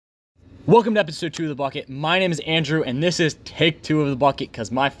Welcome to episode 2 of The Bucket. My name is Andrew, and this is take 2 of The Bucket because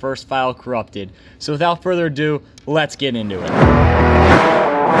my first file corrupted. So without further ado, let's get into it.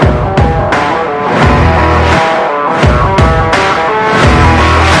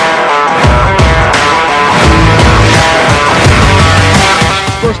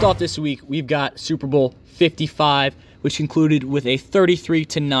 First off this week, we've got Super Bowl 55, which concluded with a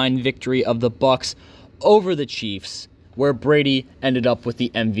 33-9 victory of the Bucs over the Chiefs, where Brady ended up with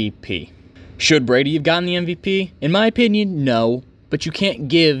the MVP. Should Brady have gotten the MVP? In my opinion, no, but you can't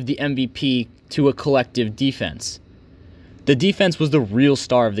give the MVP to a collective defense. The defense was the real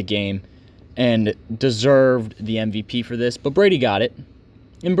star of the game and deserved the MVP for this, but Brady got it.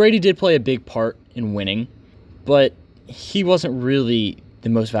 And Brady did play a big part in winning, but he wasn't really the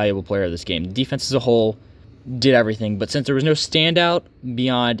most valuable player of this game. The defense as a whole did everything, but since there was no standout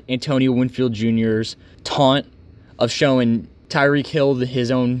beyond Antonio Winfield Jr.'s taunt of showing Tyreek Hill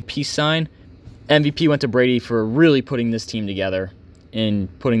his own peace sign, MVP went to Brady for really putting this team together and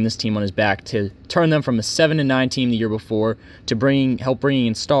putting this team on his back to turn them from a 7-9 team the year before to help bringing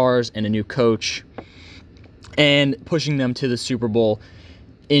in stars and a new coach and pushing them to the Super Bowl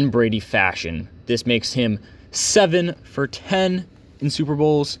in Brady fashion. This makes him 7 for 10 in Super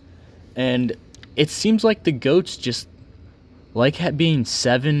Bowls, and it seems like the GOATs just like being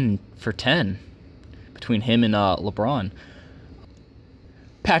 7 for 10 between him and LeBron.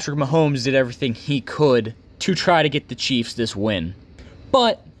 Patrick Mahomes did everything he could to try to get the Chiefs this win.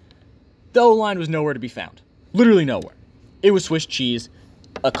 But the O-line was nowhere to be found. Literally nowhere. It was Swiss cheese.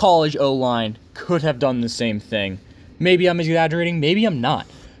 A college O-line could have done the same thing. Maybe I'm exaggerating, maybe I'm not.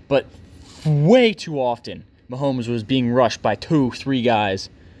 But way too often, Mahomes was being rushed by 2-3 guys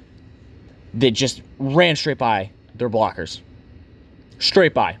that just ran straight by their blockers.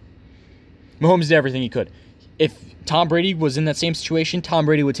 Straight by. Mahomes did everything he could. If Tom Brady was in that same situation, Tom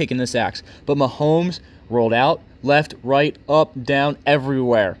Brady would take in the sacks. But Mahomes rolled out, left, right, up, down,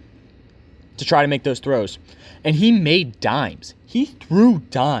 everywhere to try to make those throws. And he made dimes. He threw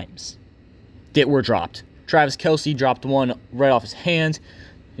dimes that were dropped. Travis Kelce dropped one right off his hands.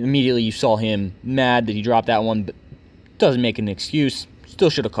 Immediately you saw him mad that he dropped that one, but doesn't make an excuse. Still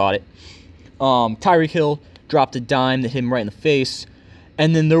should have caught it. Tyreek Hill dropped a dime that hit him right in the face.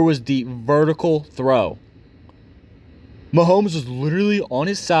 And then there was the vertical throw. Mahomes was literally on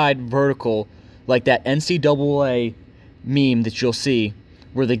his side vertical, like that NCAA meme that you'll see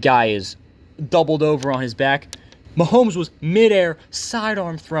where the guy is doubled over on his back. Mahomes was midair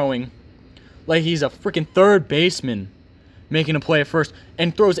sidearm throwing like he's a freaking third baseman making a play at first,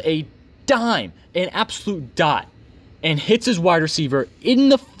 and throws a dime, an absolute dot, and hits his wide receiver in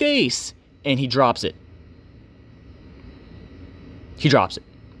the face, and he drops it. He drops it.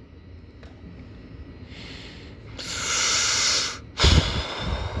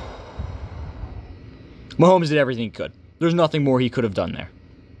 Mahomes did everything he could. There's nothing more he could have done there.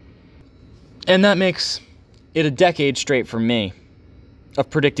 And that makes it a decade straight for me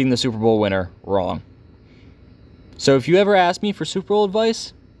of predicting the Super Bowl winner wrong. So if you ever ask me for Super Bowl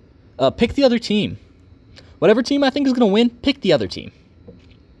advice, pick the other team. Whatever team I think is going to win, pick the other team.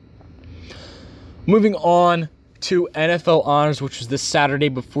 Moving on to NFL Honors, which was this Saturday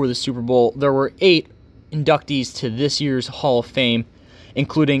before the Super Bowl. There were 8 inductees to this year's Hall of Fame,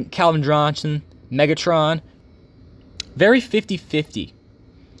 including Calvin Johnson, Megatron. Very 50-50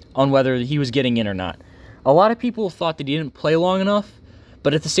 on whether he was getting in or not. A lot of people thought that he didn't play long enough,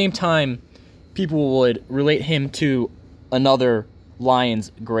 but at the same time, people would relate him to another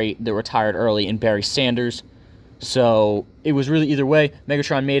Lions great that retired early in Barry Sanders. So it was really either way.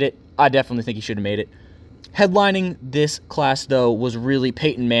 Megatron made it. I definitely think he should have made it. Headlining this class, though, was really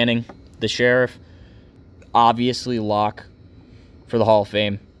Peyton Manning, the sheriff. Obviously, lock for the Hall of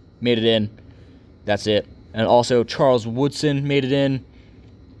Fame. Made it in. That's it. And also, Charles Woodson made it in.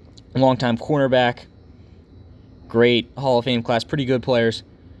 Longtime cornerback. Great Hall of Fame class. Pretty good players.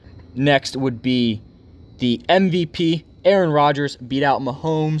 Next would be the MVP. Aaron Rodgers beat out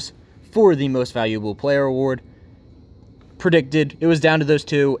Mahomes for the Most Valuable Player award. Predicted. It was down to those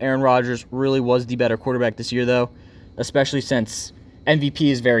two. Aaron Rodgers really was the better quarterback this year, though, especially since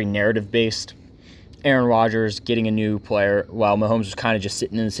MVP is very narrative-based. Aaron Rodgers getting a new player while Mahomes was kind of just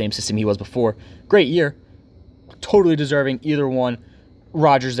sitting in the same system he was before. Great year. Totally deserving either one.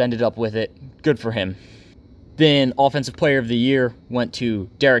 Rodgers ended up with it. Good for him. Then Offensive Player of the Year went to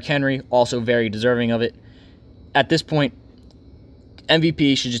Derrick Henry, also very deserving of it. At this point,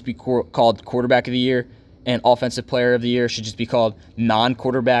 MVP should just be called Quarterback of the Year, and Offensive Player of the Year should just be called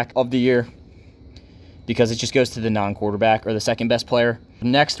Non-Quarterback of the Year, because it just goes to the non-quarterback or the second best player.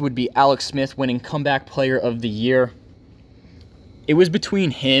 Next would be Alex Smith winning Comeback Player of the Year. It was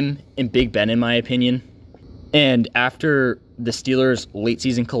between him and Big Ben, in my opinion. And after the Steelers' late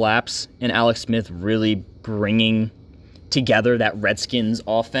season collapse and Alex Smith really bringing together that Redskins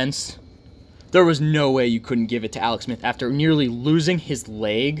offense, there was no way you couldn't give it to Alex Smith after nearly losing his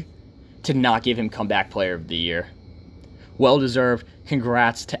leg to not give him comeback player of the year. Well-deserved.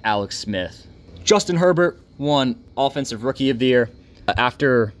 Congrats to Alex Smith. Justin Herbert won Offensive Rookie of the Year.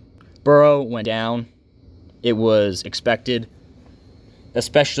 After Burrow went down, it was expected,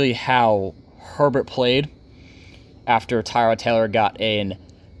 especially how Herbert played after Tyrod Taylor got a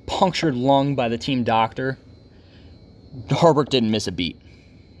punctured lung by the team doctor. Herbert didn't miss a beat.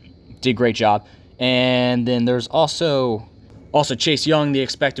 Did a great job. And then there's also Chase Young, the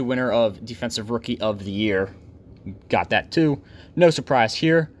expected winner of Defensive Rookie of the Year. Got that too. No surprise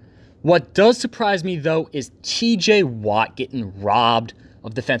here. What does surprise me, though, is TJ Watt getting robbed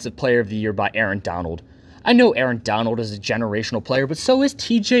of Defensive Player of the Year by Aaron Donald. I know Aaron Donald is a generational player, but so is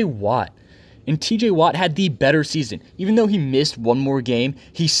TJ Watt. And TJ Watt had the better season. Even though he missed one more game,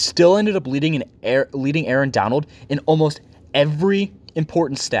 he still ended up leading Aaron Donald in almost every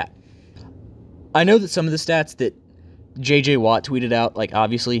important stat. I know that some of the stats that JJ Watt tweeted out, like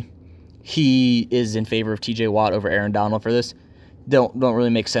obviously he is in favor of TJ Watt over Aaron Donald for this, don't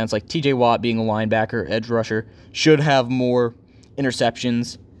really make sense. Like TJ Watt being a linebacker, edge rusher, should have more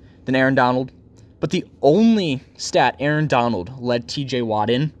interceptions than Aaron Donald. But the only stat Aaron Donald led TJ Watt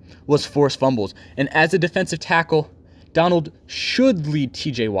in was forced fumbles. And as a defensive tackle, Donald should lead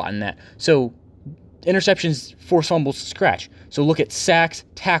TJ Watt in that. So interceptions, forced fumbles, scratch. So look at sacks,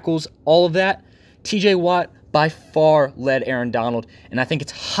 tackles, all of that. TJ Watt by far led Aaron Donald. And I think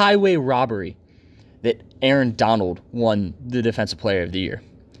it's highway robbery that Aaron Donald won the Defensive Player of the Year.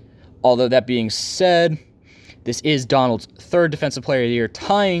 Although that being said, this is Donald's third Defensive Player of the Year,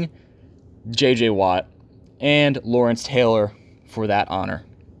 tying J.J. Watt and Lawrence Taylor for that honor.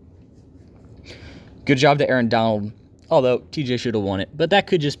 Good job to Aaron Donald, although TJ should have won it, but that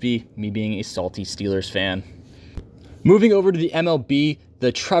could just be me being a salty Steelers fan. Moving over to the MLB,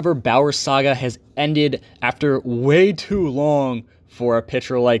 the Trevor Bauer saga has ended after way too long for a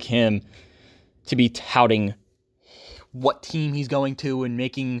pitcher like him to be touting what team he's going to and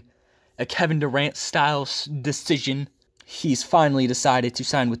making a Kevin Durant-style decision. He's finally decided to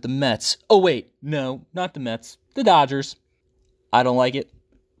sign with the Mets. Oh, wait, no, not the Mets, the Dodgers. I don't like it.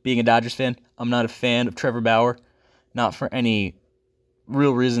 Being a Dodgers fan, I'm not a fan of Trevor Bauer. Not for any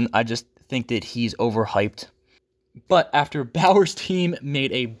real reason. I just think that he's overhyped. But after Bauer's team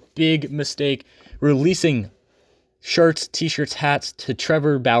made a big mistake releasing shirts, t-shirts, hats to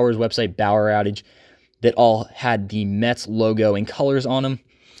Trevor Bauer's website, Bauer Outage, that all had the Mets logo and colors on them,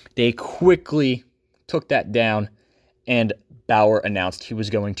 they quickly took that down, and Bauer announced he was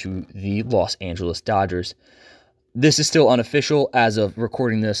going to the Los Angeles Dodgers. This is still unofficial as of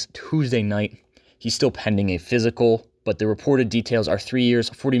recording this Tuesday night. He's still pending a physical, but the reported details are 3 years,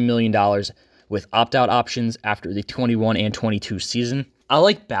 $40 million with opt-out options after the 21 and 22 season. I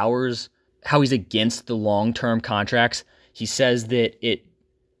like Bauer's, how he's against the long-term contracts. He says that it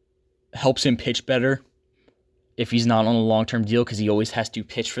helps him pitch better if he's not on a long-term deal because he always has to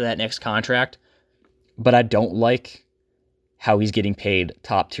pitch for that next contract. But I don't like how he's getting paid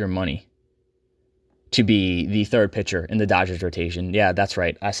top-tier money to be the third pitcher in the Dodgers rotation. Yeah, that's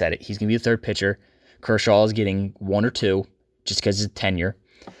right. I said it. He's going to be the third pitcher. Kershaw is getting 1 or 2 just because of tenure.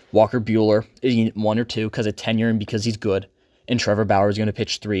 Walker Buehler is getting 1 or 2 because of tenure and because he's good. And Trevor Bauer is going to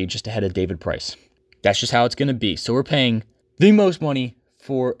pitch 3 just ahead of David Price. That's just how it's going to be. So we're paying the most money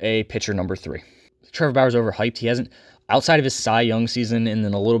for a pitcher number 3. Trevor Bauer's overhyped. He hasn't, outside of his Cy Young season and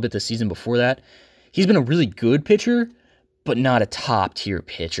then a little bit the season before that, he's been a really good pitcher, but not a top-tier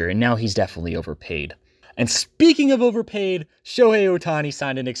pitcher. And now he's definitely overpaid. And speaking of overpaid, Shohei Ohtani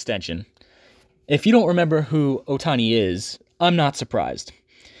signed an extension. If you don't remember who Ohtani is, I'm not surprised.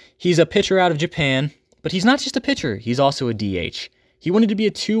 He's a pitcher out of Japan, but he's not just a pitcher. He's also a DH. He wanted to be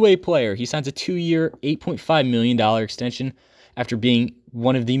a two-way player. He signs a 2-year, $8.5 million extension after being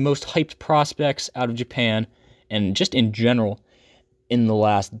one of the most hyped prospects out of Japan and just in general in the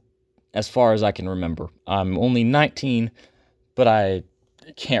last, as far as I can remember. I'm only 19, but I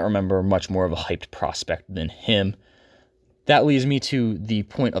can't remember much more of a hyped prospect than him. That leads me to the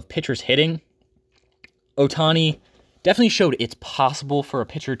point of pitchers hitting. Ohtani definitely showed it's possible for a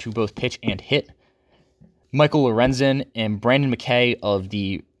pitcher to both pitch and hit. Michael Lorenzen and Brandon McKay of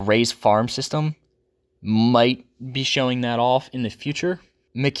the Rays farm system might be showing that off in the future.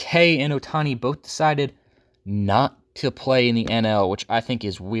 McKay and Ohtani both decided not to play in the NL, which I think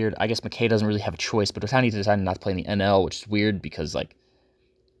is weird. I guess McKay doesn't really have a choice, but Ohtani decided not to play in the NL, which is weird because, like,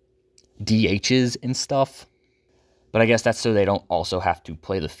 DHs and stuff. But I guess that's so they don't also have to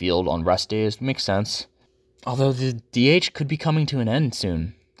play the field on rest days. Makes sense. Although the DH could be coming to an end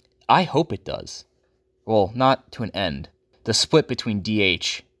soon. I hope it does. Well, not to an end. The split between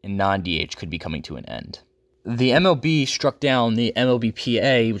DH and non-DH could be coming to an end. The MLB struck down the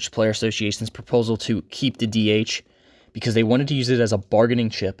MLBPA, which is Player Association's proposal to keep the DH because they wanted to use it as a bargaining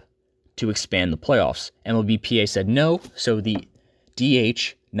chip to expand the playoffs. MLBPA said no, so the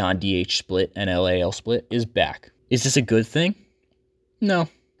DH, non-DH split, NL-AL split is back. Is this a good thing? No.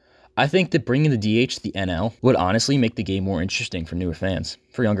 I think that bringing the DH to the NL would honestly make the game more interesting for newer fans,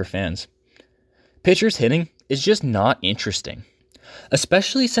 for younger fans. Pitchers hitting is just not interesting,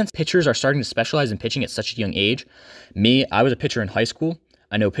 especially since pitchers are starting to specialize in pitching at such a young age. Me, I was a pitcher in high school.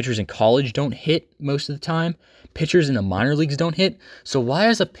 I know pitchers in college don't hit most of the time. Pitchers in the minor leagues don't hit. So why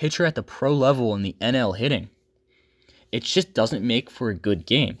is a pitcher at the pro level in the NL hitting? It just doesn't make for a good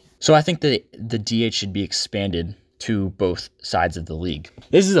game. So I think that the DH should be expanded to both sides of the league.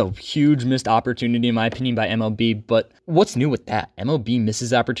 This is a huge missed opportunity in my opinion by MLB, but what's new with that? MLB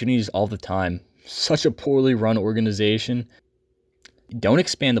misses opportunities all the time. Such a poorly run organization. Don't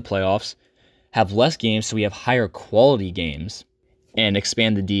expand the playoffs, have less games so we have higher quality games, and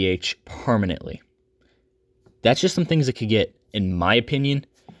expand the DH permanently. That's just some things that could get, in my opinion,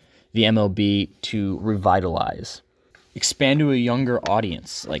 the MLB to revitalize. Expand to a younger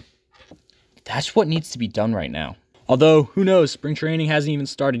audience. Like, that's what needs to be done right now. Although, who knows, spring training hasn't even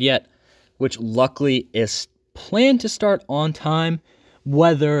started yet, which luckily is planned to start on time,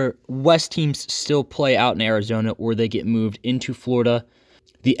 whether West teams still play out in Arizona or they get moved into Florida.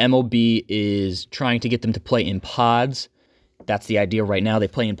 The MLB is trying to get them to play in pods. That's the idea right now. They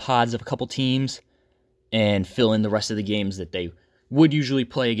play in pods of a couple teams and fill in the rest of the games that they would usually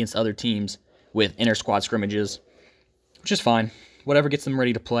play against other teams with inter-squad scrimmages, which is fine. Whatever gets them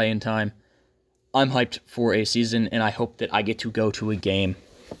ready to play in time. I'm hyped for a season, and I hope that I get to go to a game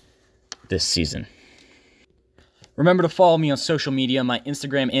this season. Remember to follow me on social media. My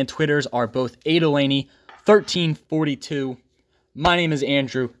Instagram and Twitters are both adelaney1342. My name is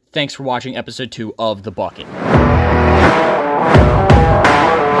Andrew. Thanks for watching episode 2 of The Bucket.